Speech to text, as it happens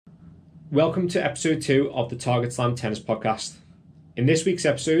Welcome to episode 2 of the Target Slam Tennis Podcast. In this week's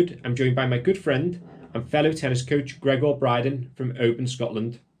episode, I'm joined by my good friend and fellow tennis coach Gregor Bryden from Open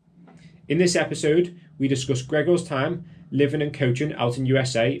Scotland. In this episode, we discuss Gregor's time living and coaching out in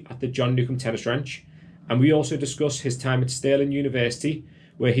USA at the John Newcombe Tennis Ranch, and we also discuss his time at Stirling University,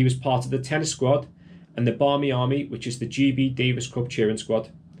 where he was part of the tennis squad and the Barmy Army, which is the GB Davis Cup cheering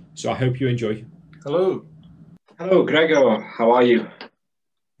squad. So I hope you enjoy. Hello. Hello, Gregor. How are you?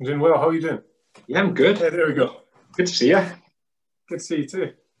 I'm doing well. How are you doing? Yeah, I'm good. Yeah, there we go. Good to see you. Good to see you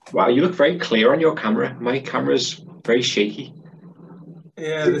too. Wow, you look very clear on your camera. My camera's very shaky.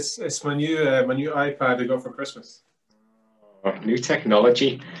 Yeah, it's my new iPad I got for Christmas. Oh, new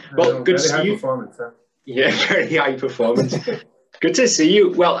technology. Well, good to see you. Performance, huh? Yeah, very high performance. Good to see you.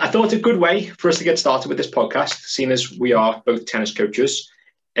 Well, I thought a good way for us to get started with this podcast, seeing as we are both tennis coaches.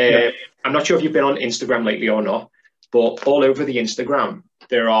 I'm not sure if you've been on Instagram lately or not, but all over the Instagram,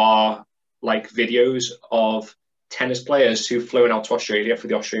 there are like videos of tennis players who've flown out to Australia for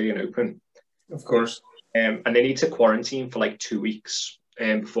the Australian Open. Of course. And they need to quarantine for like 2 weeks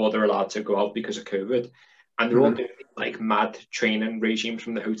before they're allowed to go out because of COVID. And they're all doing like mad training regimes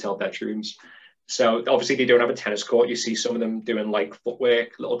from the hotel bedrooms. So obviously they don't have a tennis court. You see some of them doing like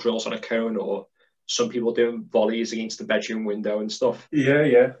footwork, little drills on a cone, or some people doing volleys against the bedroom window and stuff.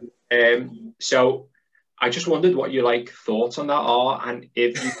 Yeah. So I just wondered what your like thoughts on that are, and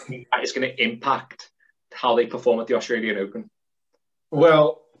if you think that is going to impact how they perform at the Australian Open.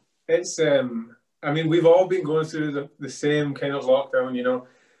 Well, it's I mean, we've all been going through the same kind of lockdown, you know.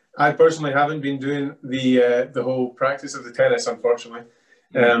 I personally haven't been doing the whole practice of the tennis, unfortunately.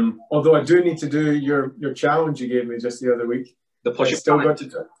 Although I do need to do your challenge you gave me just the other week. The push. I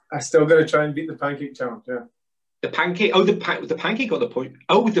still got to try and beat the pancake challenge. Yeah. The pancake. Oh, the pancake or the push.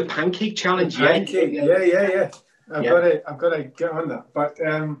 Oh, the pancake challenge. Pancake. Yeah. I've got to get on that. But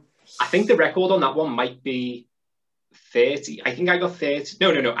I think the record on that one might be 30. I think I got 30.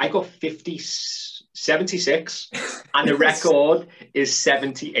 No. I got 76, and the record is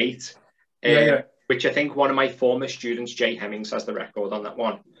 78. Which I think one of my former students, Jay Hemmings, has the record on that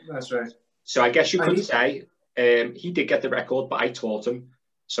one. That's right. So I guess you could say he did get the record, but I taught him.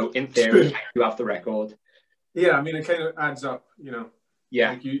 So in theory, you have the record. Yeah, I mean, it kind of adds up, you know. Yeah.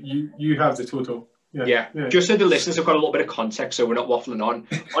 Like you have the total. Yeah. Just so the listeners have got a little bit of context, so we're not waffling on.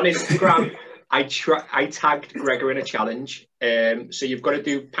 On Instagram, I tagged Gregor in a challenge. So you've got to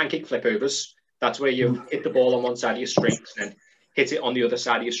do pancake flipovers. That's where you hit the ball on one side of your strings and hit it on the other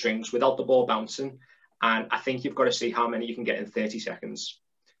side of your strings without the ball bouncing. And I think you've got to see how many you can get in 30 seconds.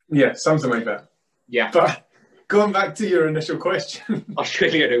 Yeah, something like that. Yeah. But going back to your initial question.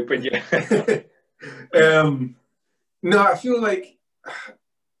 Australian Open, yeah. No, I feel like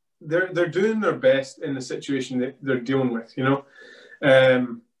they're doing their best in the situation that they're dealing with, you know.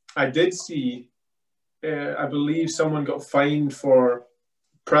 I did see, I believe someone got fined for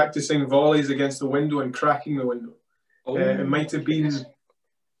practicing volleys against the window and cracking the window. Oh, it might have been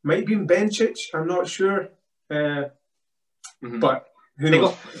Bencic, I'm not sure. But who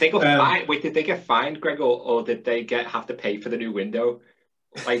knows? They got fined. Wait, did they get fined, Greg, or did they have to pay for the new window?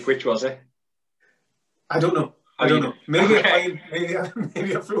 Like, which was it? I don't know. Maybe a fine,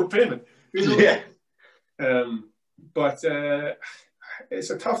 maybe a full payment. Yeah. But it's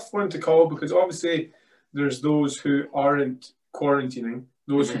a tough one to call because obviously there's those who aren't quarantining,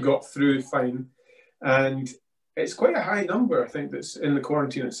 those who got through fine, and it's quite a high number, I think, that's in the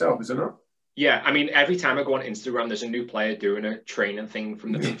quarantine itself, is it not? Yeah, I mean, every time I go on Instagram, there's a new player doing a training thing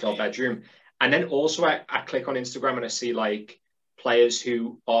from the hotel bedroom. And then also I click on Instagram and I see like players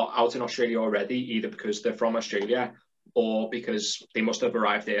who are out in Australia already, either because they're from Australia or because they must have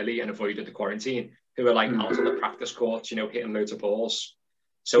arrived early and avoided the quarantine, who are like out on the practice courts, you know, hitting loads of balls.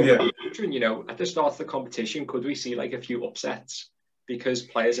 So, you know, at the start of the competition, could we see like a few upsets because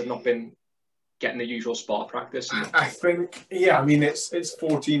players have not been getting the usual spot practice? I think, I mean, it's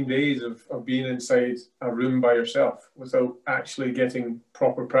 14 days of being inside a room by yourself without actually getting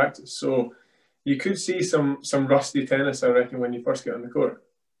proper practice. So you could see some rusty tennis, I reckon, when you first get on the court.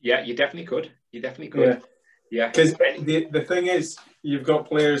 Yeah, you definitely could. Yeah. Because the thing is, you've got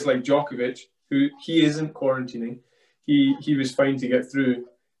players like Djokovic, who he isn't quarantining. He was fine to get through.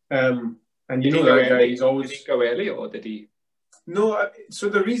 And you know that guy, he's always... Did he go early or did he... No, so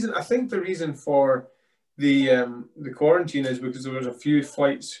the reason for the quarantine is because there was a few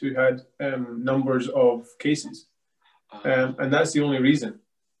flights who had numbers of cases, and that's the only reason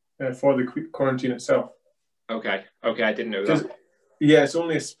for the quarantine itself. Okay, I didn't know that. Yeah, it's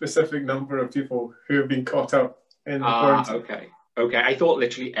only a specific number of people who have been caught up in the quarantine. Okay. I thought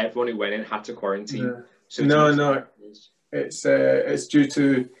literally everyone who went in had to quarantine. No. It's due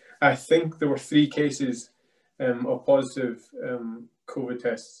to I think there were 3 cases of positive COVID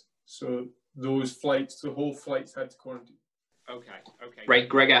tests. So those flights, the whole flights had to quarantine. Okay. Right,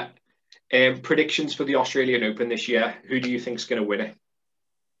 Gregor. Predictions for the Australian Open this year. Who do you think is going to win it?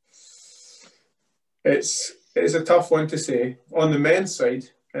 It's a tough one to say. On the men's side,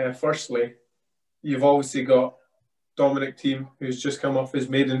 firstly, you've obviously got Dominic Thiem, who's just come off his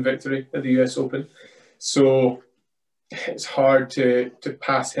maiden victory at the US Open. So it's hard to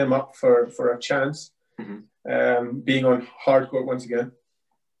pass him up for a chance, being on hard court once again.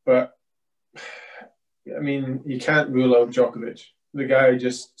 But, I mean, you can't rule out Djokovic. The guy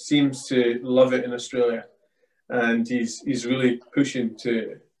just seems to love it in Australia. And he's really pushing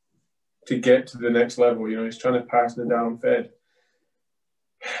to get to the next level. You know, he's trying to pass Nadal and Fed.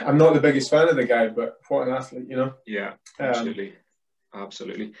 I'm not the biggest fan of the guy, but what an athlete, you know? Yeah, absolutely.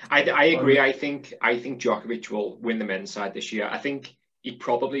 I agree. I think Djokovic will win the men's side this year. I think he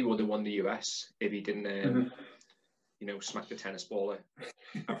probably would have won the US if he didn't, smack the tennis ball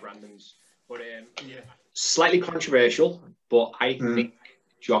at randoms. But slightly controversial, but I think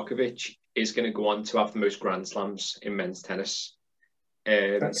Djokovic is going to go on to have the most Grand Slams in men's tennis.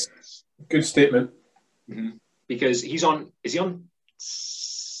 That's a good statement. Because is he on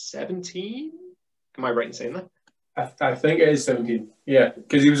 17? Am I right in saying that? I think it is 17. Yeah,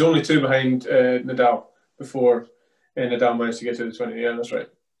 because he was only 2 behind Nadal before Nadal managed to get to the 20. Yeah, that's right.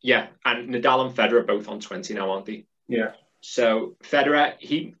 Yeah, and Nadal and Federer are both on 20 now, aren't they? Yeah. So Federer,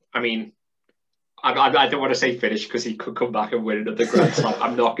 I don't want to say finish because he could come back and win another Grand Slam.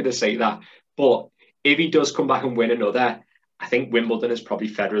 I'm not going to say that. But if he does come back and win another, I think Wimbledon is probably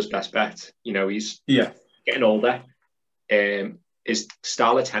Federer's best bet. You know, he's getting older. His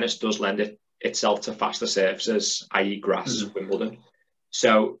style of tennis does lend itself to faster surfaces, i.e. grass, Wimbledon.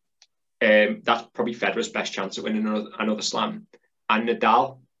 So that's probably Federer's best chance at winning another slam. And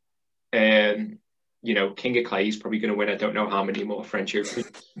Nadal, King of Clay, is probably going to win I don't know how many more French Open.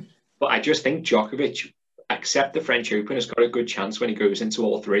 But I just think Djokovic, except the French Open, has got a good chance when he goes into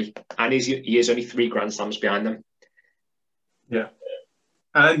all 3. And he is only 3 Grand Slams behind them. Yeah.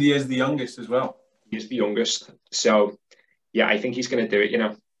 And he is the youngest as well. He is the youngest. So, yeah, I think he's going to do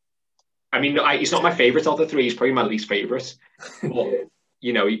it, I mean, he's not my favourite of the 3. He's probably my least favourite. But,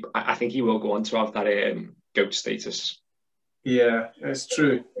 I think he will go on to have that GOAT status. Yeah, it's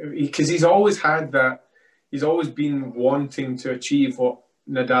true. Because he's always had that. He's always been wanting to achieve what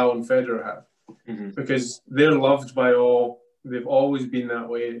Nadal and Federer have. Because they're loved by all. They've always been that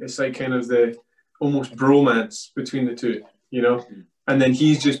way. It's like kind of the almost bromance between the two, And then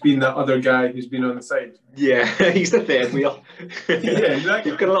he's just been that other guy who's been on the side. Yeah, he's the third wheel. Yeah,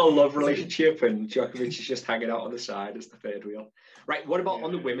 exactly. You've got a little love relationship, and Djokovic is just hanging out on the side as the third wheel. Right, what about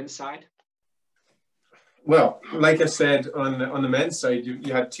on the women's side? Well, like I said, on the men's side,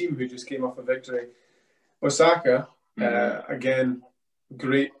 you had Thiem who just came off a victory. Osaka, again,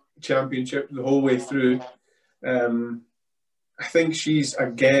 great championship the whole way through. I think she's,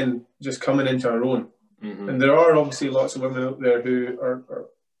 again, just coming into her own. And there are obviously lots of women out there who are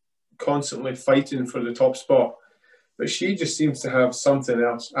constantly fighting for the top spot. But she just seems to have something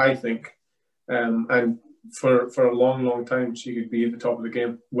else, I think. And for a long, long time, she could be at the top of the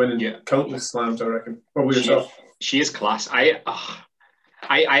game, winning countless slams, I reckon. What about yourself? She is class. I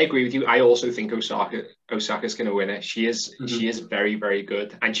agree with you. I also think Osaka's going to win it. She is very, very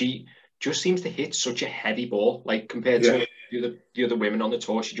good. And she just seems to hit such a heavy ball, like compared to the other women on the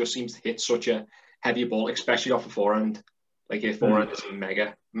tour. She just seems to hit such a heavy ball, especially off a forehand. Like her forehand is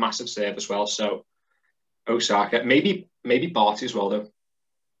mega, massive serve as well. So Osaka, maybe Barty as well though.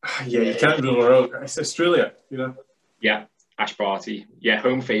 Yeah, you can't rule her out. It's Australia, Yeah, Ash Barty. Yeah,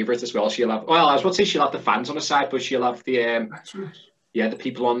 home favourite as well. She'll have. Well, I was about to say she'll have the fans on the side, but she'll have the the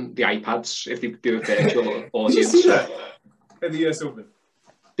people on the iPads if they do a virtual audience. Did you see that at the US Open?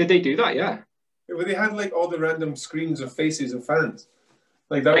 Did they do that? Yeah. Where they had like all the random screens of faces of fans.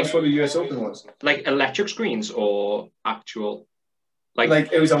 Like that was what the US Open was. Like electric screens or actual?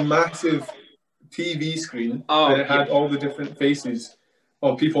 Like it was a massive TV screen and it had all the different faces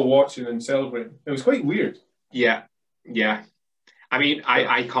of people watching and celebrating. It was quite weird. Yeah. I mean,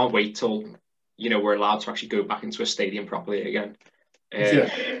 I can't wait till we're allowed to actually go back into a stadium properly again.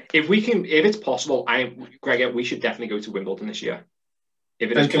 If it's possible, Greg, we should definitely go to Wimbledon this year. If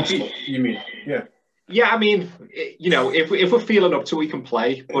it is possible, you mean? Yeah. Yeah, I mean, if we're feeling up to, we can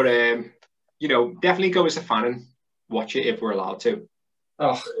play, but definitely go as a fan and watch it if we're allowed to.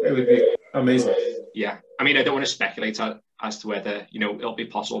 Oh, it would be amazing. Yeah, I mean, I don't want to speculate as to whether it'll be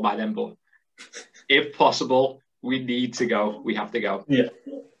possible by then, but if possible, we need to go. We have to go. Yeah.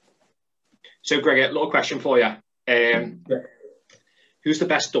 So, Greg, a little question for you. Who's the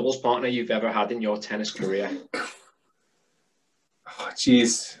best doubles partner you've ever had in your tennis career? Oh,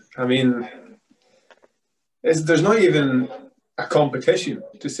 jeez. I mean, there's not even a competition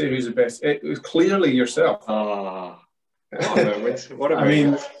to say who's the best. It was clearly yourself. Ah, what a moment! What a I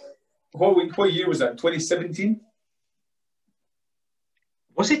mean, moment! what year was that? 2017?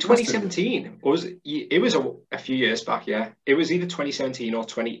 Was it 2017? Or was it was a few years back, yeah. It was either 2017 or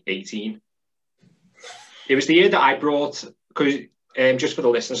 2018. It was the year that I brought, because just for the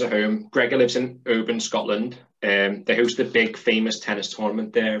listeners at home, Gregor lives in Oban, Scotland. They host a big famous tennis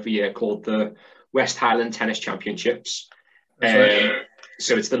tournament there every year called the West Highland Tennis Championships.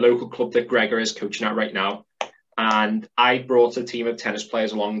 So it's the local club that Gregor is coaching at right now. And I brought a team of tennis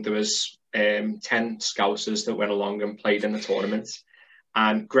players along. There was 10 Scousers that went along and played in the tournament.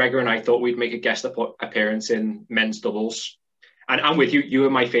 And Gregor and I thought we'd make a guest appearance in men's doubles. And I'm with you. You were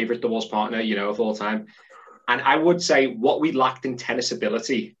my favourite doubles partner, of all time. And I would say what we lacked in tennis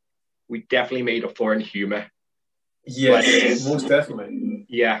ability, we definitely made up for in humour. Yes, most definitely.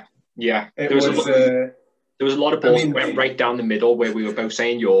 Yeah. There was a lot of balls that went right down the middle where we were both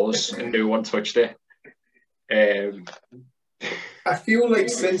saying yours and no one touched it. I feel like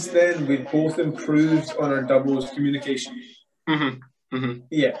since then we've both improved on our doubles communication.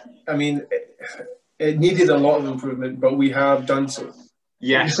 Yeah, I mean, it needed a lot of improvement, but we have done so.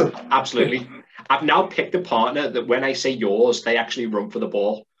 Yes, absolutely. I've now picked a partner that when I say yours, they actually run for the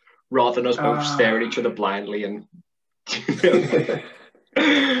ball rather than us both stare at each other blindly. And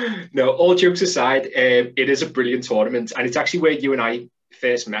no, all jokes aside, it is a brilliant tournament, and it's actually where you and I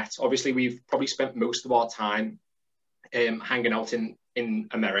first met. Obviously, we've probably spent most of our time hanging out in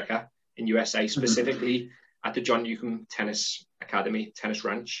America, in USA, specifically at the John Newcombe Tennis Academy, Tennis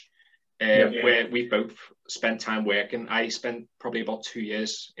Ranch, where we both spent time working. I spent probably about 2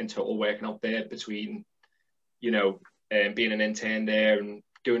 years in total working out there between, being an intern there and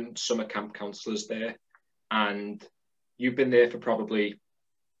doing summer camp counselors there. And you've been there for probably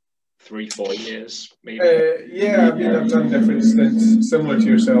 3-4 years, maybe. Yeah, I mean, I've done different stints similar to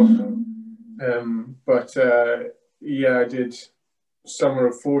yourself. I did summer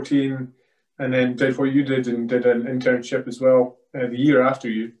of 14 and then did what you did and did an internship as well the year after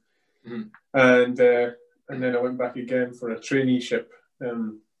you. And then I went back again for a traineeship,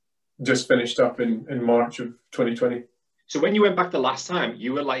 just finished up in March of 2020. So when you went back the last time,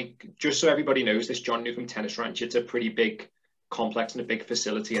 you were like, just so everybody knows, this John Newcombe Tennis Ranch, it's a pretty big complex and a big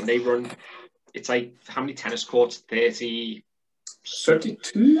facility, and they run, it's like, how many tennis courts? 32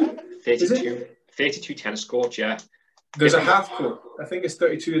 tennis courts, yeah. There's a half court. I think it's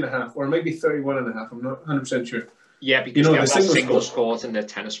 32 and a half, or maybe 31 and a half. I'm not 100% sure. Yeah, because they have that singles court and the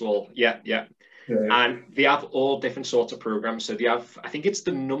tennis wall. Yeah. And they have all different sorts of programs. So they have, I think it's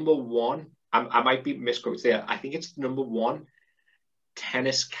the number one, I might be misquoted there, I think it's the number one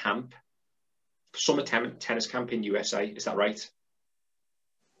tennis camp, summer tennis camp in USA. Is that right?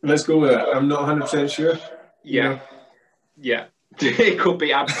 Let's go with that. I'm not 100% sure. Yeah. It could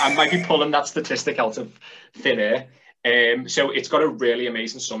be. I might be pulling that statistic out of thin air. So it's got a really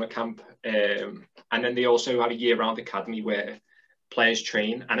amazing summer camp. And then they also have a year-round academy where players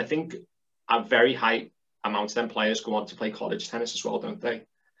train. And I think a very high amount of them players go on to play college tennis as well, don't they?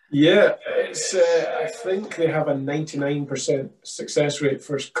 Yeah, it's. I think they have a 99% success rate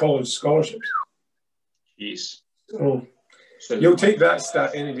for college scholarships. Jeez. So you'll take that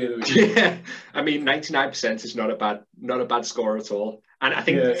stat any day of the week. Yeah, I mean, 99% is not a bad score at all. And I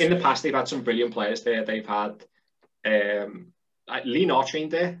think in the past they've had some brilliant players there. They've had Lee Naugh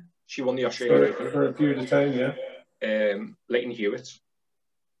trained there. She won the Australian Open for a period of time. Yeah. Leighton Hewitt.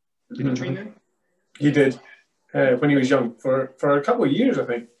 Did he train there? He did when he was young for a couple of years, I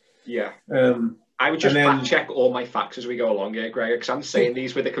think. Yeah. I would just fact check all my facts as we go along here, Greg, because I'm saying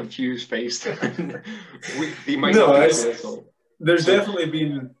these with a confused face. There's definitely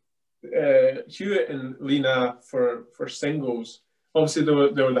been Hewitt and Lee Naugh for singles. Obviously, there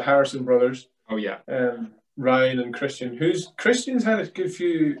were the Harrison brothers. Oh yeah. Ryan and Christian. Christian's had a good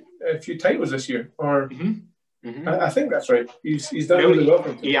few titles this year, or I think that's right. He's done really well.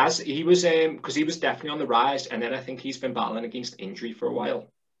 He has. He was because he was definitely on the rise, and then I think he's been battling against injury for a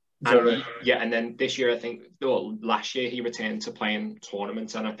while. And and then this year, I think, last year he returned to playing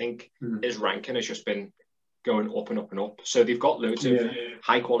tournaments, and I think his ranking has just been going up and up and up. So they've got loads of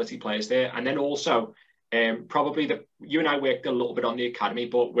high quality players there, and then also probably you and I worked a little bit on the academy,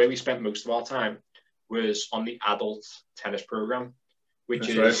 but where we spent most of our time was on the adult tennis program, which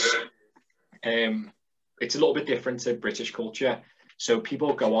it's a little bit different to British culture. So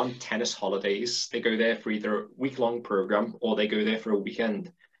people go on tennis holidays. They go there for either a week-long program or they go there for a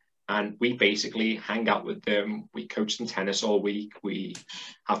weekend. and we basically hang out with them. We coach them tennis all week. We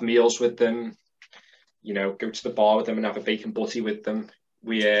have meals with them, you know, go to the bar with them and have a bacon butty with them.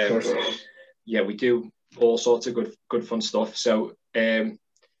 We we do all sorts of good fun stuff. So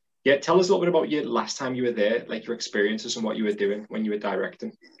yeah, tell us a little bit about your last time you were there, like your experiences and what you were doing when you were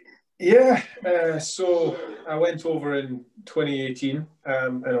directing. Yeah, so I went over in 2018,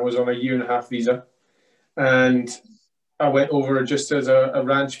 and I was on a 1.5-year visa, and I went over just as a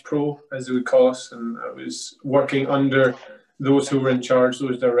ranch pro, as they would call us, and I was working under those who were in charge,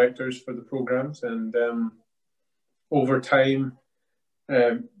 those directors for the programs, and over time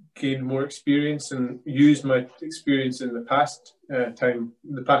gained more experience and used my experience in the past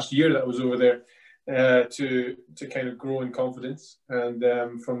year that I was over there to kind of grow in confidence. And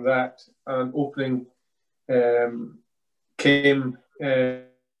from that, an opening came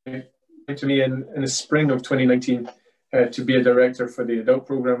to me in the spring of 2019 to be a director for the adult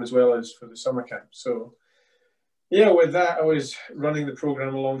program as well as for the summer camp. So yeah, with that, I was running the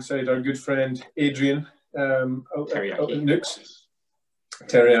program alongside our good friend Adrian out in Nooks.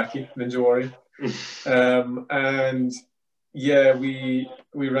 Teriyaki, Ninja Warrior. And yeah, we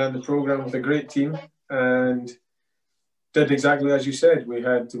ran the program with a great team and did exactly as you said. We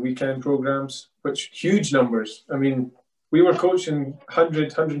had the weekend programs, which huge numbers. I mean, we were coaching 100,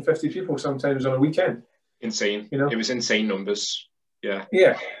 150 people sometimes on a weekend. Insane. You know? It was insane numbers. Yeah.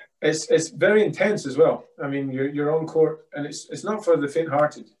 Yeah. It's very intense as well. I mean, you're on court, and it's not for the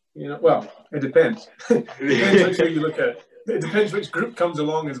faint-hearted. You know, well, it depends. It depends which way you look at it. It depends which group comes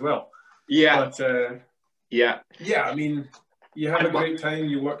along as well. Yeah. But yeah, I mean, you have a great time.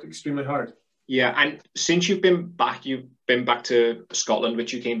 You work extremely hard. Yeah, and since you've been back to Scotland,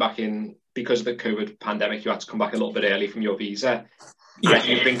 which you came back in because of the COVID pandemic. You had to come back a little bit early from your visa. Yeah. And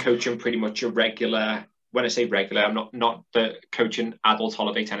you've been coaching pretty much a regular. When I say regular, I'm not the coaching adult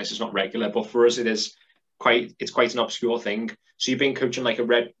holiday tennis is not regular, but for us it's quite an obscure thing. So you've been coaching like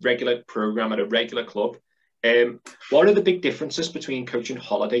a regular program at a regular club. What are the big differences between coaching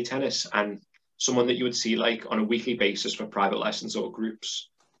holiday tennis and someone that you would see like on a weekly basis for private lessons or groups?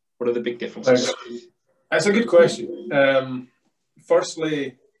 What are the big differences? That's a good question.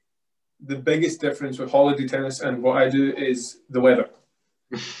 Firstly, the biggest difference with holiday tennis and what I do is the weather.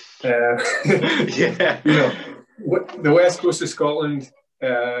 Yeah. You know, the west coast of Scotland,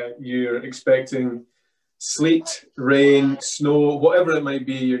 you're expecting sleet, rain, snow, whatever it might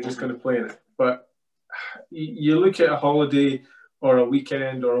be, you're just going to play in it. But you look at a holiday or a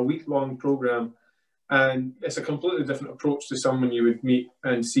weekend or a week-long program, and it's a completely different approach to someone you would meet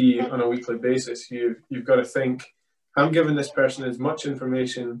and see on a weekly basis. You've got to think, I'm giving this person as much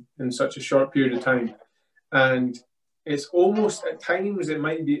information in such a short period of time. And it's almost, at times, it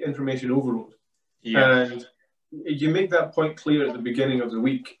might be information overload. Yeah. And you make that point clear at the beginning of the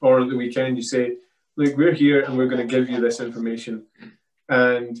week or the weekend. You say, look, we're here and we're going to give you this information.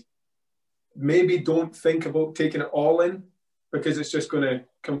 And maybe don't think about taking it all in because it's just going to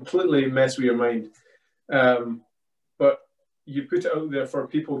completely mess with your mind. But you put it out there for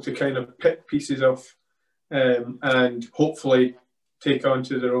people to kind of pick pieces of and hopefully take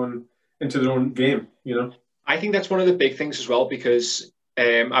into their own game, you know. I think that's one of the big things as well because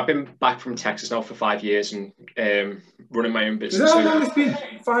I've been back from Texas now for 5 years and running my own business. Is that how long it's been?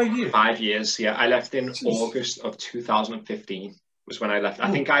 5 years? 5 years, yeah. I left in August of 2015 was when I left.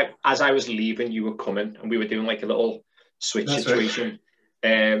 I think as I was leaving, you were coming and we were doing like a little switch situation.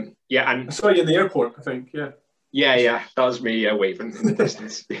 Right. Yeah, and I saw you in the airport, I think, yeah. Yeah, that was me waving in the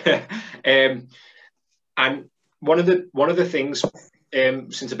distance. And one of the things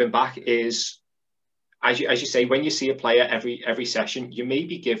since I've been back is, as you say, when you see a player every session, you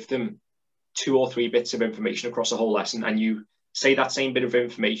maybe give them 2 or 3 bits of information across a whole lesson, and you say that same bit of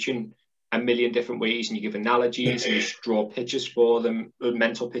information a million different ways, and you give analogies and you draw pictures for them,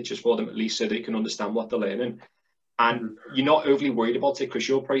 mental pictures for them at least, so they can understand what they're learning. And you're not overly worried about it because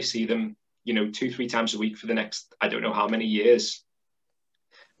you'll probably see them, 2-3 times a week for the next, I don't know how many years.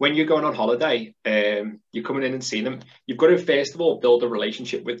 When you're going on holiday, you're coming in and seeing them, you've got to first of all build a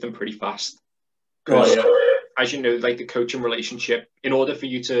relationship with them pretty fast. Because as you know, like the coaching relationship, in order for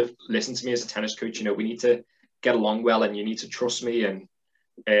you to listen to me as a tennis coach, we need to get along well and you need to trust me. And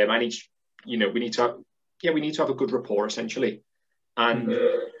we need to have a good rapport essentially. And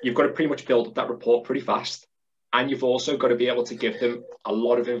you've got to pretty much build up that rapport pretty fast. And you've also got to be able to give them a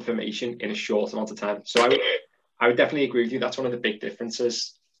lot of information in a short amount of time. So I would definitely agree with you. That's one of the big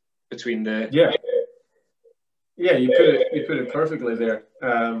differences between the... Yeah, you put it perfectly there.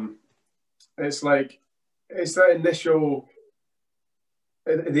 It's like, it's that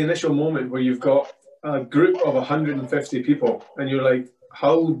the initial moment where you've got a group of 150 people and you're like,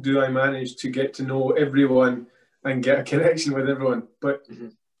 how do I manage to get to know everyone and get a connection with everyone? But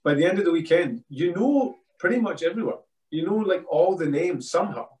by the end of the weekend, you know pretty much everyone. You know, like all the names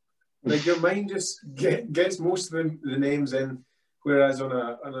somehow. Like your mind just gets most of the names in. Whereas on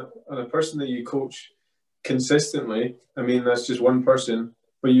a person that you coach consistently, I mean, that's just one person.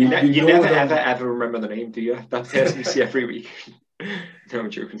 But you never ever remember the name, do you? That person you see every week. No, I'm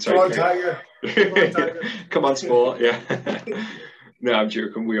joking. Sorry, Come on, Tiger. Come on, Tiger. Come on, Sport. Yeah. No, I'm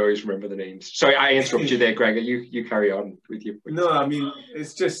joking. We always remember the names. Sorry, I interrupted you there, Gregor. You carry on with your point. No, I mean,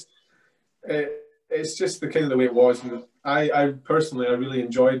 it's just the kind of the way it was. And I personally, I really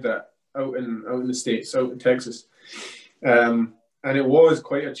enjoyed that out in the States, out in Texas. And it was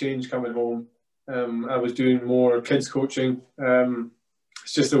quite a change coming home. I was doing more kids coaching.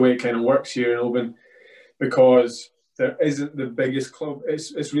 It's just the way it kind of works here in Oban, because there isn't the biggest club.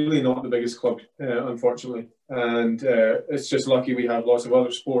 It's really not the biggest club, unfortunately. And it's just lucky we have lots of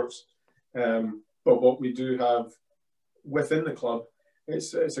other sports. But what we do have within the club,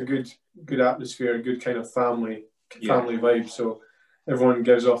 it's a good atmosphere, a good kind of family vibe. So everyone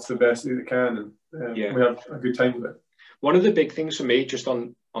gives off the best that they can, and we have a good time with it. One of the big things for me, just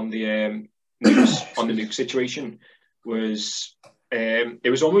on the Nuke situation, was it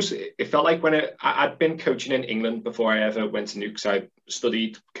was almost, it felt like when I'd been coaching in England before I ever went to Nukes. I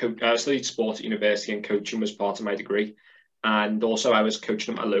studied sport at university, and coaching was part of my degree. And also I was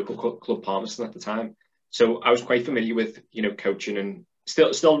coaching at my local club, Palmerston, at the time. So I was quite familiar with, coaching, and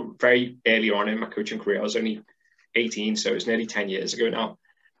still very early on in my coaching career. I was only 18, so it was nearly 10 years ago now.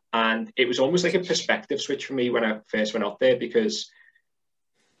 And it was almost like a perspective switch for me when I first went out there, because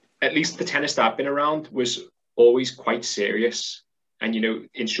at least the tennis that I've been around was always quite serious. And,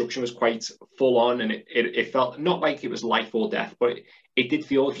 instruction was quite full on, and it felt not like it was life or death, but it did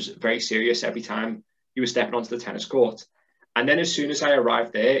feel it was very serious every time you were stepping onto the tennis court. And then as soon as I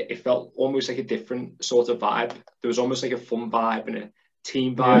arrived there, it felt almost like a different sort of vibe. There was almost like a fun vibe and a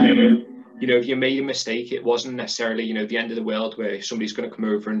team vibe. Yeah. If you made a mistake, it wasn't necessarily, the end of the world where somebody's going to come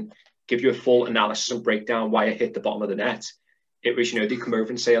over and give you a full analysis and breakdown why you hit the bottom of the net. It was, they come over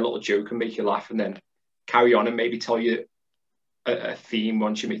and say a little joke and make you laugh, and then carry on and maybe tell you a theme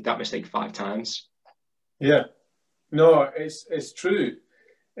once you make that mistake 5 times. Yeah, no, it's true.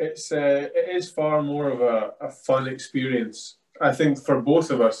 It is far more of a fun experience, I think, for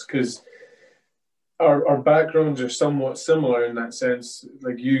both of us, because our backgrounds are somewhat similar in that sense.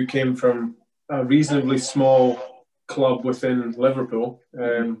 Like, you came from a reasonably small club within Liverpool.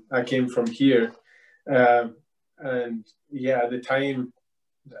 I came from here, and yeah, at the time,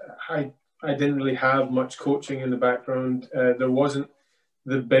 I didn't really have much coaching in the background. There wasn't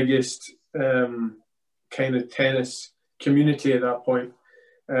the biggest kind of tennis community at that point.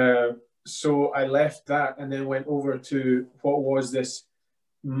 So I left that and then went over to what was this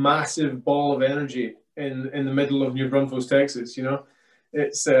massive ball of energy in the middle of New Braunfels, Texas.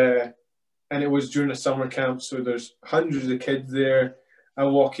 It's and it was during a summer camp, so there's hundreds of kids there. I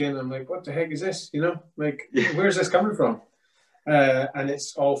walk in, I'm like, what the heck is this? Where's this coming from? And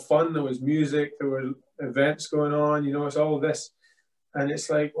it's all fun. There was music, there were events going on, it's all of this. And it's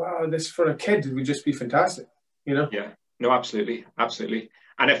like, wow, this for a kid would just be fantastic, Yeah, no, absolutely.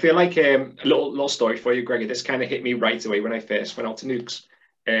 And I feel like a little story for you, Gregor. This kind of hit me right away when I first went out to Nukes.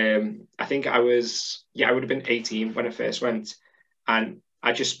 I think I would have been 18 when I first went. And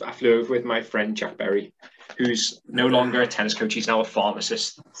I flew over with my friend Jack Berry, who's no longer a tennis coach. He's now a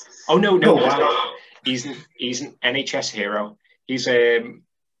pharmacist. Oh, no. Wow. He's an NHS hero. He's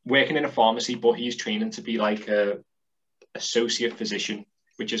working in a pharmacy, but he's training to be like a associate physician,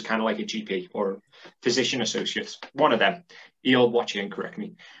 which is kind of like a GP or physician associate, one of them. He'll watch it and correct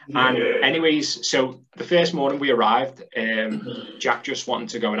me. And anyways, so the first morning we arrived, Jack just wanted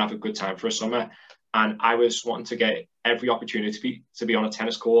to go and have a good time for a summer. And I was wanting to get every opportunity to be on a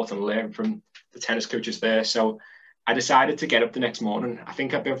tennis court and learn from the tennis coaches there. So I decided to get up the next morning. I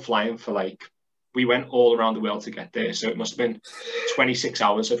think I've been flying for we went all around the world to get there. So it must have been 26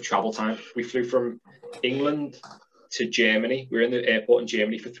 hours of travel time. We flew from England to Germany. We were in the airport in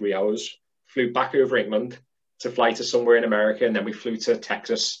Germany for 3 hours, flew back over England to fly to somewhere in America, and then we flew to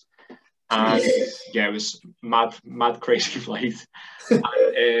Texas. And yeah, it was mad crazy flight.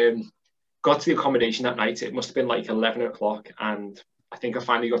 And, got to the accommodation that night. It must have been 11 o'clock, and I think I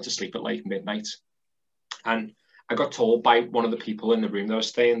finally got to sleep at midnight. And I got told by one of the people in the room that I was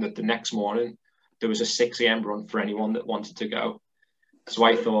staying that the next morning there was a 6 a.m. run for anyone that wanted to go. So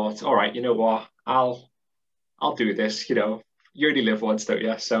I thought, all right, you know what, I'll do this. You only live once, don't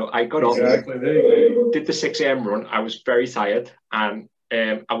you? So I got up, did the 6 a.m. run. I was very tired, and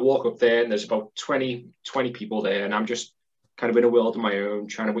I walk up there, and there's about 20 people there, and I'm just kind of in a world of my own,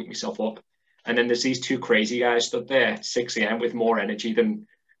 trying to wake myself up. And then there's these two crazy guys stood there at 6 a.m. with more energy than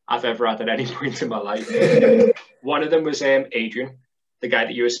I've ever had at any point in my life. One of them was Adrian, the guy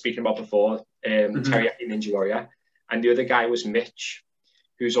that you were speaking about before, Teriyaki Ninja Warrior. And the other guy was Mitch,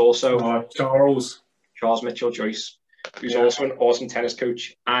 who's also Charles Mitchell Joyce, who's also an awesome tennis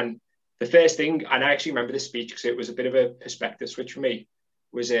coach. And the first thing, and I actually remember this speech because it was a bit of a perspective switch for me,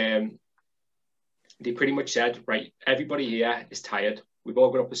 was they pretty much said, right, everybody here is tired. We've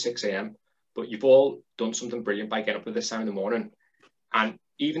all got up at 6 a.m., but you've all done something brilliant by getting up at this time in the morning. And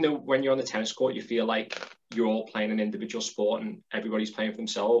even though when you're on the tennis court, you feel like you're all playing an individual sport and everybody's playing for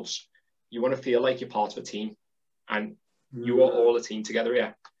themselves, you want to feel like you're part of a team. And you are all a team together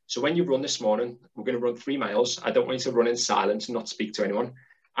here. So when you run this morning, we're going to run 3 miles. I don't want you to run in silence and not speak to anyone.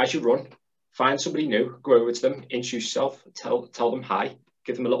 As you run, find somebody new, go over to them, introduce yourself, tell them hi,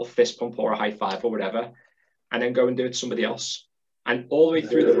 give them a little fist pump or a high five or whatever, and then go and do it to somebody else. And all the way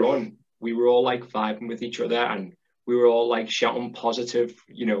through the run, we were all like vibing with each other, and we were all like shouting positive,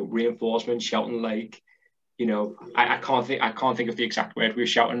 reinforcement, shouting like, I can't think of the exact word. We were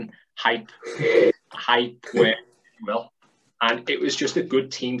shouting hype word, if you will. And it was just a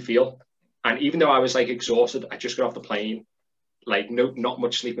good team feel. And even though I was like exhausted, I just got off the plane, like not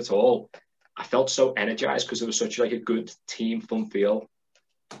much sleep at all. I felt so energized because it was such like a good team fun feel.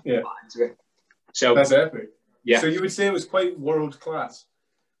 Yeah. So that's epic. Yeah. So you would say it was quite world class.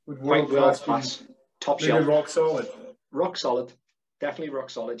 Quite world class. Top shelf. Rock solid. Rock solid. Definitely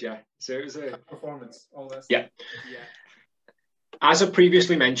rock solid, yeah. So it was a performance, all that stuff. Yeah. As I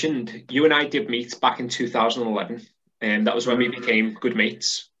previously mentioned, you and I did meet back in 2011. And that was when we became good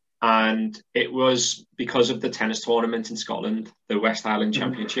mates. And it was because of the tennis tournament in Scotland, the West Highland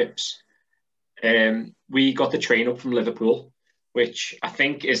Championships. We got the train up from Liverpool, which I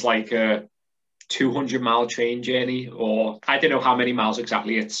think is like a 200-mile train journey, or I don't know how many miles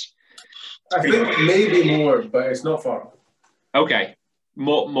exactly it's. I think maybe more, but it's not far. Okay.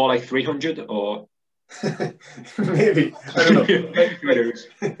 More like 300 or? Maybe. I don't know. Who knows?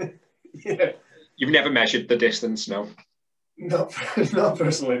 Yeah. You've never measured the distance, no? Not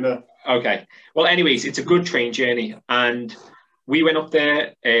personally, no. Okay. Well, anyways, it's a good train journey. And we went up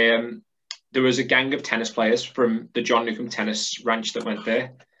there. There was a gang of tennis players from the John Newcombe Tennis Ranch that went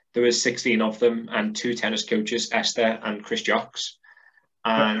there. There was 16 of them and 2 tennis coaches, Esther and Chris Jocks.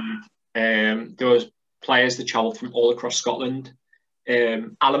 And there was players that travelled from all across Scotland.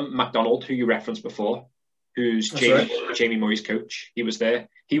 Alan MacDonald, who you referenced before, who's Jamie Murray's coach, he was there.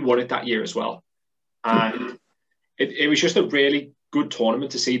 He won it that year as well. And it was just a really good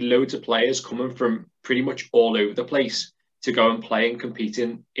tournament to see loads of players coming from pretty much all over the place to go and play and compete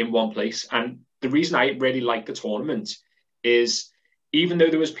in one place. And the reason I really liked the tournament is even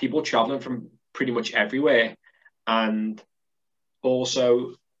though there was people traveling from pretty much everywhere, and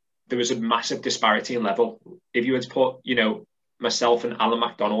also there was a massive disparity in level. If you were to put, myself and Alan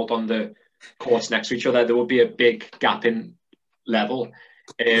MacDonald on the courts next to each other, there would be a big gap in level.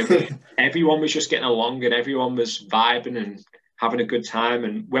 Everyone was just getting along and everyone was vibing and having a good time.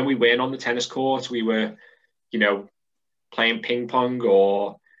 And when we weren't on the tennis court, we were, playing ping pong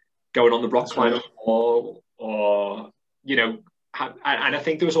or going on the rock climbing wall, or and I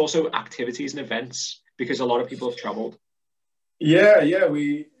think there was also activities and events because a lot of people have travelled. Yeah.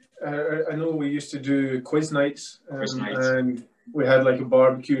 I know we used to do quiz nights, and we had like a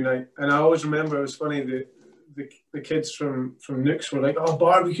barbecue night. And I always remember it was funny that the kids from Nooks were like, "Oh,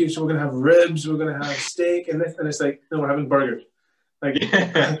 barbecue! So we're gonna have ribs, we're gonna have steak," and it's like, no, we're having burgers. Like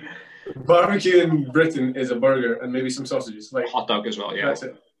barbecue in Britain is a burger and maybe some sausages, like hot dog as well. Yeah, that's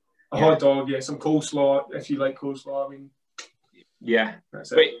it. Hot dog, yeah, some coleslaw if you like coleslaw. I mean, yeah,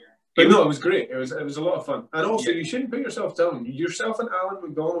 that's it. But no, it was great. It was a lot of fun, and also you shouldn't put yourself down. Yourself and Alan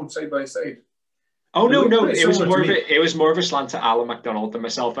MacDonald side by side. Oh no, it was more of a slant to Alan MacDonald than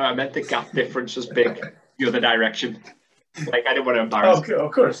myself. I meant the gap difference was big the other direction. Like I didn't want to embarrass. Okay,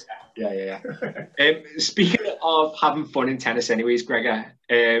 of course. Yeah. Speaking of having fun in tennis, anyways, Gregor,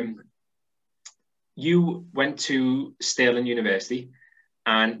 you went to Stirling University,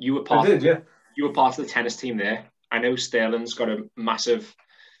 and you were part. You were part of the tennis team there. I know Stirling's got a massive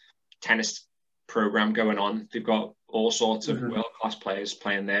tennis program going on. They've got all sorts of world-class players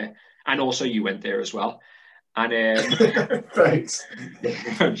playing there. And also you went there as well. And thanks.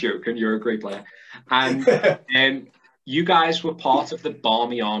 I'm joking, you're a great player. And you guys were part of the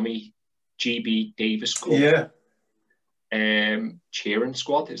Barmy Army GB Davis Cup. Yeah. Cheering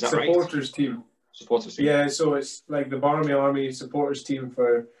squad, is that right? Supporters team. Yeah, so it's like the Barmy Army supporters team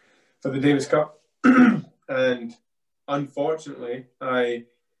for the Davis Cup. And unfortunately, I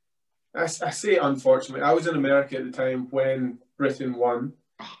I say unfortunately. I was in America at the time when Britain won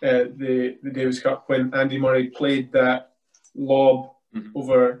the Davis Cup, when Andy Murray played that lob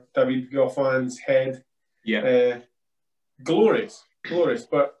over David Goffin's head. Yeah. Glorious.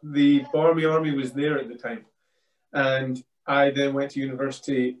 But the Barmy Army was there at the time. And I then went to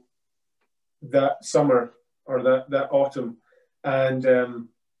university that summer or that autumn. And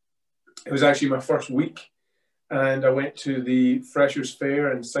it was actually my first week. And I went to the Freshers'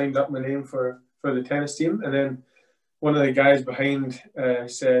 Fair and signed up my name for the tennis team. And then one of the guys behind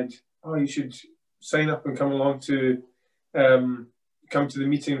said, "Oh, you should sign up and come along to come to the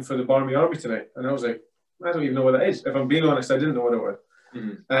meeting for the Barmy Army tonight." And I was like, I don't even know what that is. If I'm being honest, I didn't know what it was.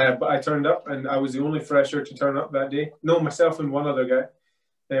 But I turned up, and I was the only fresher to turn up that day. No, myself and one other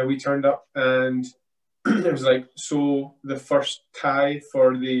guy. We turned up, and it was like, so the first tie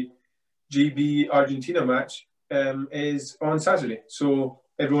for the GB Argentina match is on Saturday. So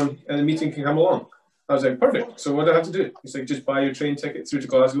everyone in the meeting can come along. I was like, perfect. So what do I have to do? He's like, just buy your train ticket through to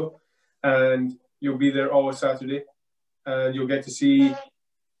Glasgow, and you'll be there all Saturday, and you'll get to see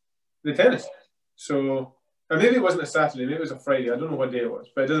the tennis. So, and maybe it wasn't a Saturday, maybe it was a Friday. I don't know what day it was,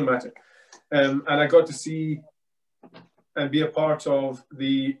 but it doesn't matter. And I got to see and be a part of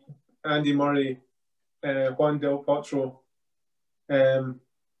the Andy Murray, Juan Del Potro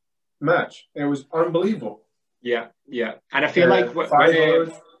match. It was unbelievable. Yeah. And I feel like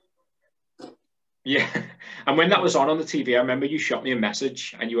when yeah, and when that was on the TV, I remember you shot me a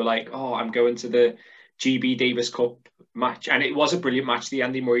message and you were like, "Oh, I'm going to the GB Davis Cup match," and it was a brilliant match. The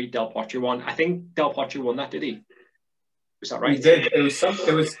Andy Murray Del Potro one. I think Del Potro won that, did he? Was that right? He did. It was.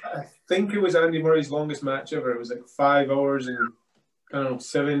 I think it was Andy Murray's longest match ever. It was like 5 hours and I don't know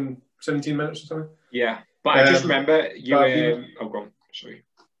 17 minutes or something. Yeah, but I just remember you. Oh, go on. Sorry.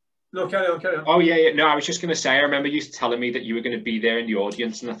 No, carry on. Oh yeah. No, I was just going to say. I remember you telling me that you were going to be there in the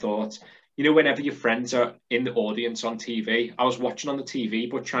audience, and I thought, whenever your friends are in the audience on TV, I was watching on the TV,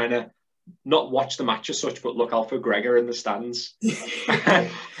 but trying to not watch the match as such, but look out for Gregor in the stands.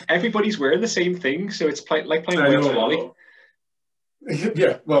 Everybody's wearing the same thing, so it's like playing Where's Wally.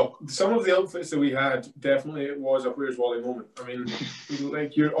 Yeah, well, some of the outfits that we had, definitely it was a Where's Wally moment. I mean,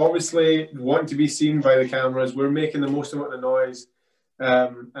 like, you're obviously wanting to be seen by the cameras. We're making the most amount of noise.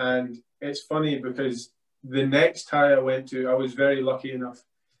 And it's funny because the next tie I went to, I was very lucky enough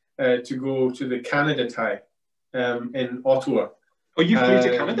to go to the Canada tie in Ottawa. Oh, you flew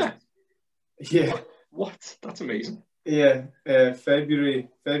to Canada? Yeah. What? That's amazing. Yeah, February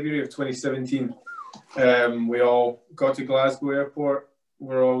of 2017. We all got to Glasgow Airport.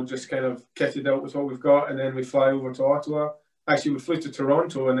 We're all just kind of kitted out with what we've got, and then we fly over to Ottawa. Actually, we flew to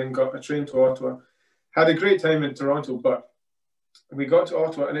Toronto and then got a train to Ottawa. Had a great time in Toronto, but we got to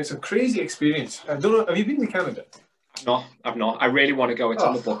Ottawa, and it's a crazy experience. I don't know, have you been to Canada? No, I've not. I really want to go. It's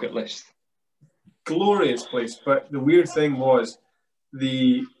on the bucket list. Glorious place, but the weird thing was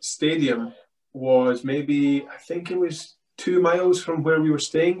the stadium was maybe, I think it was 2 miles from where we were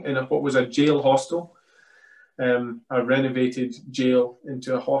staying in what was a jail hostel, a renovated jail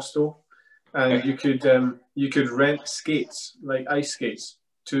into a hostel, and you could rent skates, like ice skates,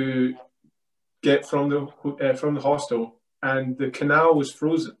 to get from the hostel, and the canal was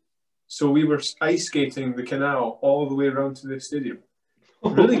frozen, so we were ice skating the canal all the way around to the stadium.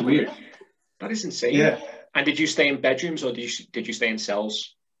 Really weird. That is insane. Yeah. And did you stay in bedrooms or did you stay in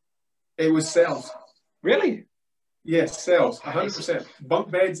cells? It was cells. Really? Yes, cells, 100%.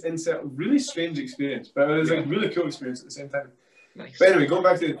 Bunk beds in cells. Really strange experience, but it was a really cool experience at the same time. Nice. But anyway, going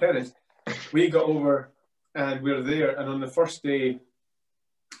back to the tennis, we got over and we were there, and on the first day,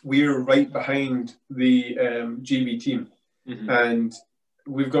 we were right behind the GB team, and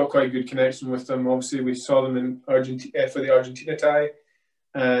we've got quite a good connection with them. Obviously, we saw them in Argentina for the Argentina tie,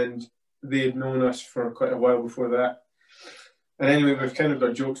 and they had known us for quite a while before that. And anyway, we've kind of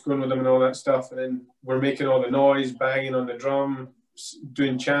got jokes going with them and all that stuff. And then we're making all the noise, banging on the drum,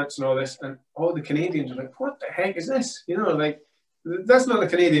 doing chants and all this. And all the Canadians are like, what the heck is this? Like, that's not the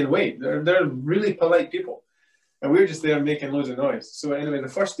Canadian way. They're really polite people. And we're just there making loads of noise. So anyway, the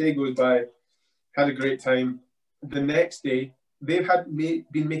first day goes by, had a great time. The next day, they've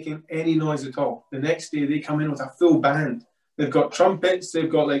been making any noise at all. The next day, they come in with a full band. They've got trumpets.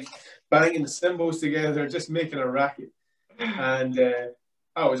 They've got like banging the cymbals together. They're just making a racket. And it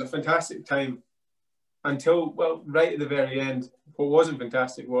was a fantastic time until, well, right at the very end. What wasn't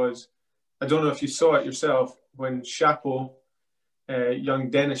fantastic was, I don't know if you saw it yourself, when Shapo, young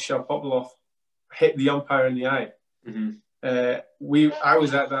Denis Shapovalov, hit the umpire in the eye. I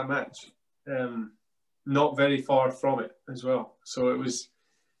was at that match, not very far from it as well. So it was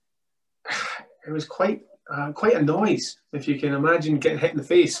quite quite a noise. If you can imagine getting hit in the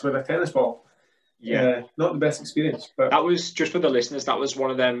face with a tennis ball. Yeah, not the best experience. But that was, just for the listeners, that was one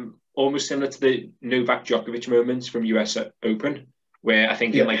of them, almost similar to the Novak Djokovic moments from US Open, where I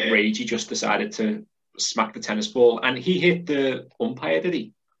think in like rage he just decided to smack the tennis ball, and he hit the umpire, did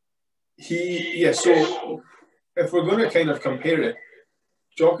he? So if we're going to kind of compare it,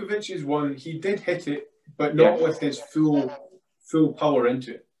 Djokovic's one, he did hit it, but not with his full power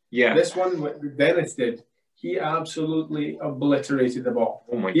into it. Yeah. This one, what Dennis did, he absolutely obliterated the ball.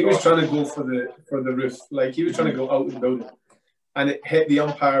 Oh my he God. was trying to go for the roof, like he was trying to go out of the building, and it hit the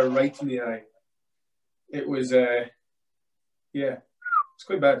umpire right in the eye. It was, it's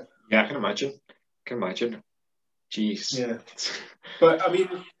quite bad. Yeah, I can imagine. Jeez. Yeah, but I mean,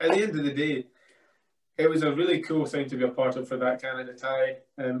 at the end of the day, it was a really cool thing to be a part of for that Canada tie.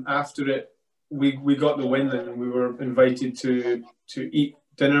 After it, we got the win, and we were invited to eat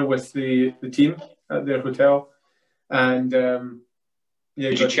dinner with the team at their hotel. And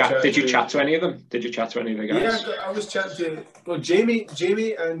did you chat to any of them? Did you chat to any of the guys? Yeah, I was chatting to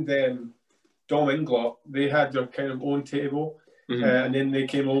Jamie and Dom Inglot. They had their kind of own table. Mm-hmm. And then they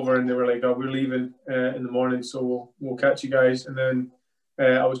came over and they were like, "Oh, we're leaving in the morning, so we'll catch you guys." And then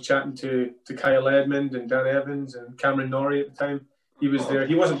I was chatting to Kyle Edmund and Dan Evans and Cameron Norrie at the time. He was there.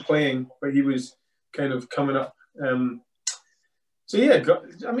 He wasn't playing, but he was kind of coming up. So yeah,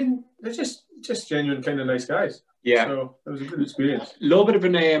 I mean, they're just genuine kind of nice guys. Yeah. So it was a good experience. A little bit of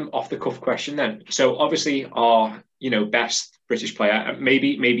an off the cuff question then. So obviously our best British player,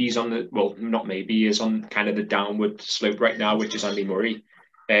 maybe he's on the, well, not maybe, he is on kind of the downward slope right now, which is Andy Murray,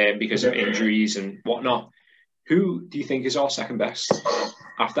 because of injuries and whatnot. Who do you think is our second best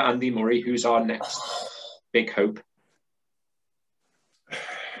after Andy Murray? Who's our next big hope?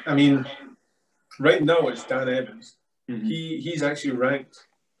 I mean, right now it's Dan Evans. Mm-hmm. He's actually ranked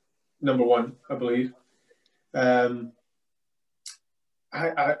number one, I believe. I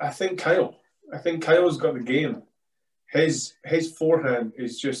think Kyle. I think Kyle's got the game. His forehand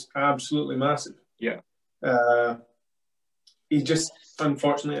is just absolutely massive. Yeah. He just,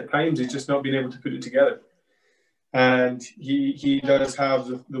 unfortunately, at times he's just not been able to put it together. And he does have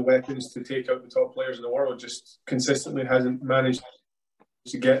the weapons to take out the top players in the world. Just consistently hasn't managed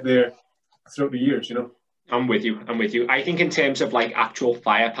to get there throughout the years. I'm with you. I think in terms of like actual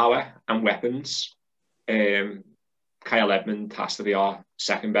firepower and weapons, Kyle Edmund has to be our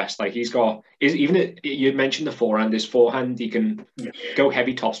second best. Like you mentioned the forehand. His forehand, he can go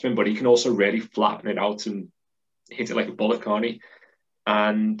heavy topspin, but he can also really flatten it out and hit it like a bullet, can't he?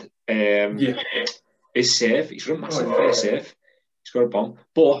 And his serve, he's got a massive first serve. He's got a bomb.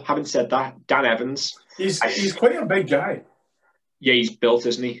 But having said that, Dan Evans, he's quite a big guy. Yeah, he's built,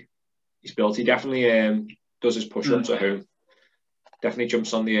 isn't he? He's built. He definitely does his push-ups at home. Definitely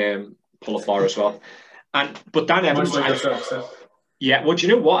jumps on the pull-up bar as well. But Dan Evans, yeah. Well, do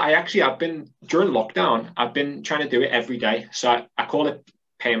you know what? I've been during lockdown. I've been trying to do it every day. So I call it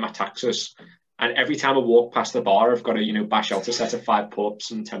paying my taxes. And every time I walk past the bar, I've got to bash out a set of 5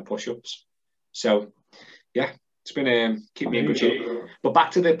 pull-ups and 10 push-ups. So yeah, it's been keeping me in good shape. But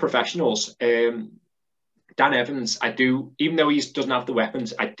back to the professionals. Dan Evans, even though he doesn't have the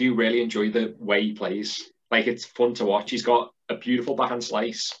weapons, I do really enjoy the way he plays. Like, it's fun to watch. He's got a beautiful backhand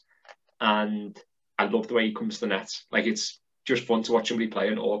slice, and I love the way he comes to the net. Like, it's just fun to watch somebody play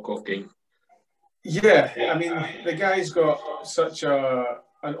an all-court game. Yeah, I mean, the guy's got such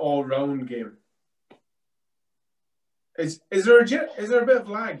an all-round game. Is there a bit of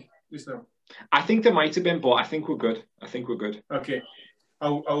lag just now? I think there might have been, but I think we're good. Okay.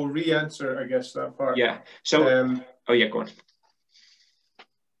 I'll re-answer, I guess, that part. Yeah. So, go on.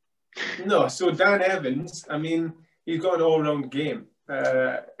 No, so Dan Evans, I mean, he's got an all-round game.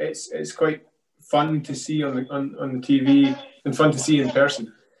 It's quite fun to see on the TV and fun to see in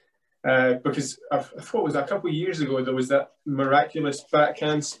person. Because what was that? A couple of years ago, there was that miraculous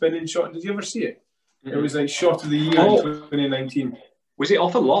backhand spinning shot. Did you ever see it? Mm-hmm. It was like shot of the year in 2019. Was it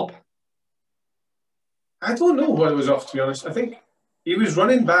off a lob? I don't know what it was off, to be honest. I think he was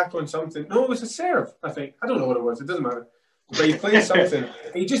running back on something. No, it was a serve, I think. I don't know what it was. It doesn't matter. But he plays something.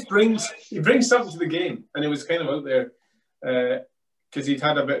 He brings something to the game. And it was kind of out there because he'd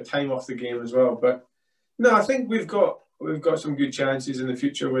had a bit of time off the game as well. But no, I think we've got some good chances in the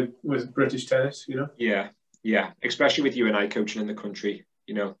future with British tennis, Yeah. Especially with you and I coaching in the country,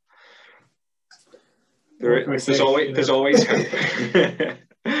 There's always hope.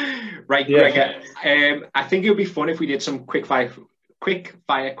 Right, Greg. I think it would be fun if we did some quick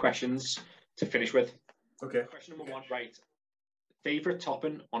fire questions to finish with. Okay. Question number 1, right. Favorite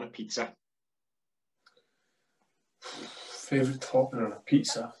topping on a pizza? Favorite topping on a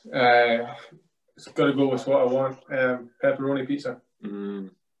pizza? it's got to go with what I want. Pepperoni pizza.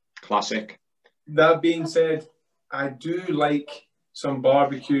 Classic. That being said, I do like some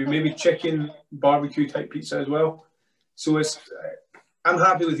barbecue, maybe chicken barbecue type pizza as well. So I'm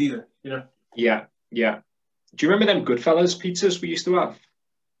happy with either, you know. Yeah. Do you remember them Goodfellas pizzas we used to have?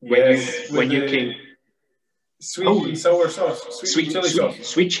 Yes, when you came, sweet and sour sauce, sweet chili sauce,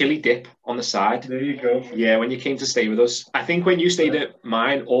 sweet chili dip on the side. There you go. Yeah, when you came to stay with us, I think when you stayed at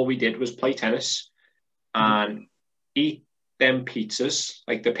mine, all we did was play tennis and eat them pizzas,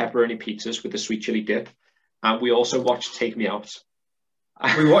 like the pepperoni pizzas with the sweet chili dip, and we also watched Take Me Out.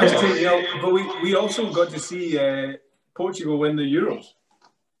 We watched Take Me Out, but we also got to see Portugal win the Euros.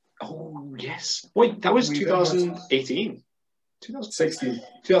 Oh yes! Wait, that was 2018.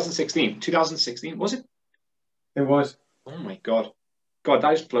 2016, was it? It was. Oh my god,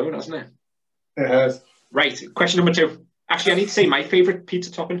 that is flown, hasn't it? It has. Right, question number 2. Actually, I need to say my favorite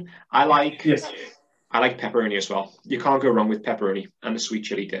pizza topping. I like pepperoni as well. You can't go wrong with pepperoni and the sweet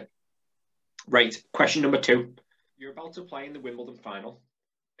chili dip. Right, question number 2. You're about to play in the Wimbledon final.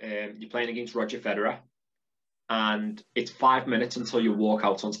 You're playing against Roger Federer, and it's 5 minutes until you walk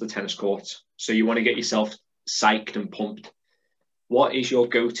out onto the tennis court. So you want to get yourself psyched and pumped. What is your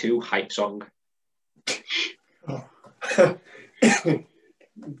go-to hype song?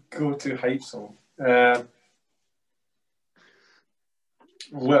 Go-to hype song.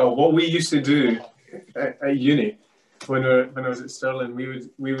 Well, what we used to do at uni when I was at Stirling, we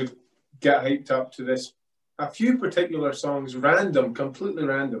would get hyped up to a few particular songs, completely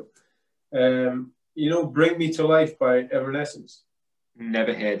random. "Bring Me to Life" by Evanescence.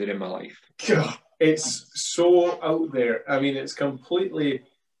 Never heard it in my life. God, it's so out there. I mean, it's completely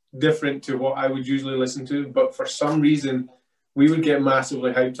different to what I would usually listen to, but for some reason, we would get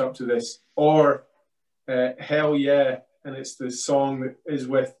massively hyped up to this. Or Hell Yeah, and it's the song that is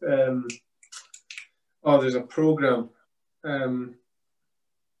with, there's a program, Blue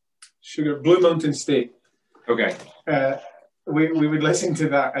Mountain State. Okay. We would listen to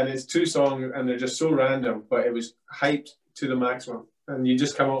that, and it's 2 songs, and they're just so random, but it was hyped to the maximum. And you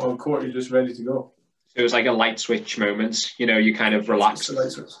just come out on court, you're just ready to go. It was like a light switch moment. You kind of relax.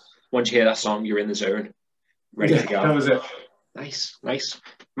 Once you hear that song, you're in the zone, ready to go. That was it. Nice.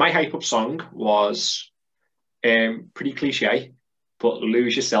 My hype up song was pretty cliche, but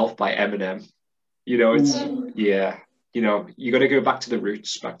 "Lose Yourself" by Eminem. You got to go back to the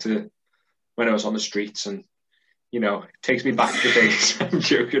roots, back to when I was on the streets, and it takes me back to the days. I'm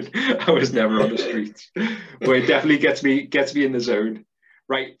joking. I was never on the streets, but it definitely gets me in the zone.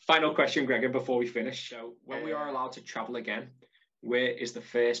 Right, final question, Gregor, before we finish. So, when we are allowed to travel again, where is the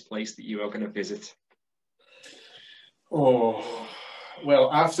first place that you are going to visit? Oh,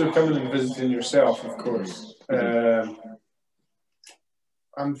 well, after coming and visiting yourself, of course.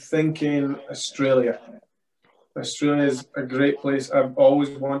 I'm thinking Australia. Australia is a great place. I've always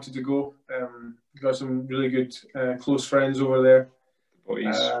wanted to go. Got some really good close friends over there.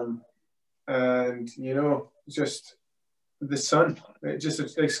 Boys. And, just the sun. It just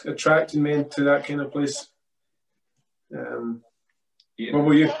attracted me into that kind of place. What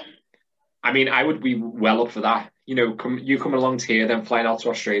about you? I mean, I would be well up for that. Coming along to here, then flying out to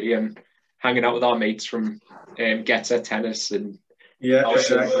Australia and hanging out with our mates from Getzer Tennis and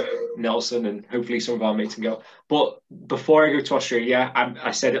Nelson, and hopefully some of our mates can go. But before I go to Australia, I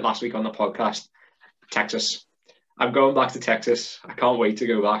said it last week on the podcast, Texas. I'm going back to Texas. I can't wait to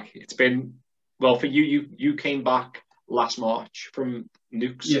go back. It's been, well, for you came back last March from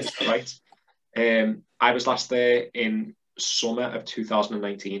Nukes, yes. Right? I was last there in summer of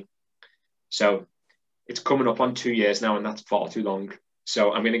 2019. So it's coming up on 2 years now, and that's far too long.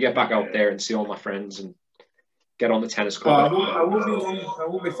 So I'm going to get back out there and see all my friends and get on the tennis court. I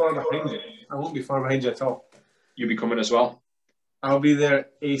won't be far behind you. I won't be far behind you at all. You'll be coming as well? I'll be there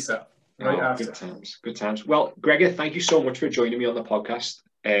ASAP. After. Good times. Well, Gregor, thank you so much for joining me on the podcast.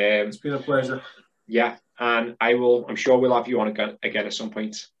 It's been a pleasure. Yeah, and I'm sure we'll have you on again at some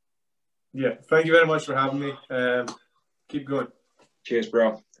point. Yeah, thank you very much for having me. Keep going. Cheers,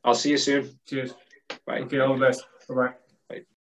 bro. I'll see you soon. Cheers. Bye. Okay, all the best. Bye-bye.